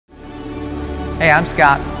Hey, I'm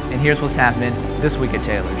Scott, and here's what's happening this week at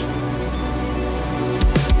Taylor's.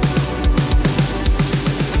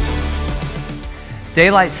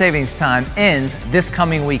 Daylight savings time ends this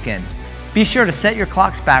coming weekend. Be sure to set your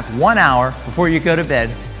clocks back 1 hour before you go to bed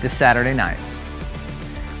this Saturday night.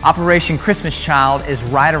 Operation Christmas Child is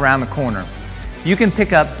right around the corner. You can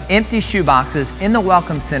pick up empty shoeboxes in the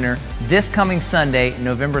Welcome Center this coming Sunday,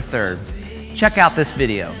 November 3rd. Check out this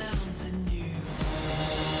video.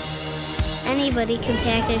 Anybody can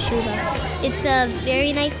pack a shoebox. It's a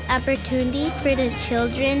very nice opportunity for the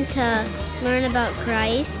children to learn about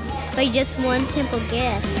Christ by just one simple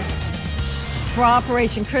gift. For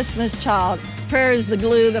Operation Christmas Child, prayer is the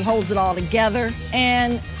glue that holds it all together,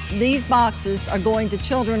 and these boxes are going to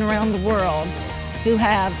children around the world who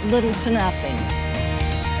have little to nothing.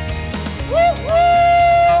 Woo,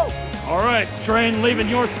 woo! All right, train leaving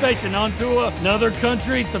your station onto another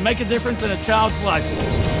country to make a difference in a child's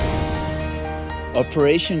life.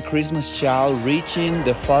 Operation Christmas Child reaching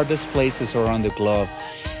the farthest places around the globe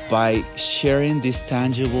by sharing this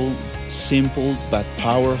tangible, simple, but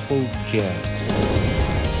powerful gift.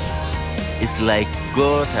 It's like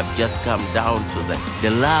God have just come down to them.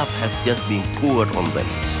 The love has just been poured on them.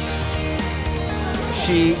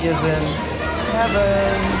 She is in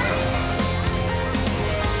heaven.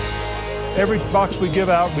 Every box we give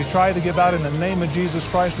out, we try to give out in the name of Jesus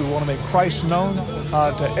Christ. We want to make Christ known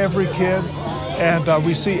to every kid. And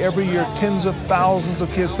we see every year tens of thousands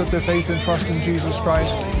of kids put their faith and trust in Jesus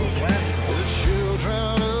Christ.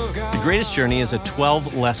 The Greatest Journey is a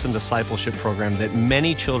 12-lesson discipleship program that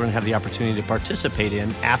many children have the opportunity to participate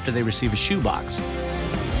in after they receive a shoebox.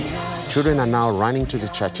 Children are now running to the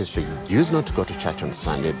churches they used not to go to church on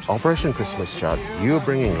Sunday. Operation Christmas Child, you're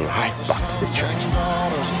bringing life back to the church.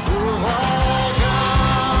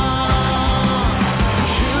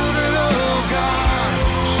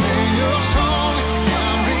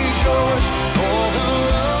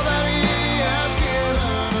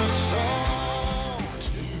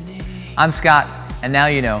 I'm Scott, and now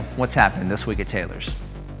you know what's happening this week at Taylor's.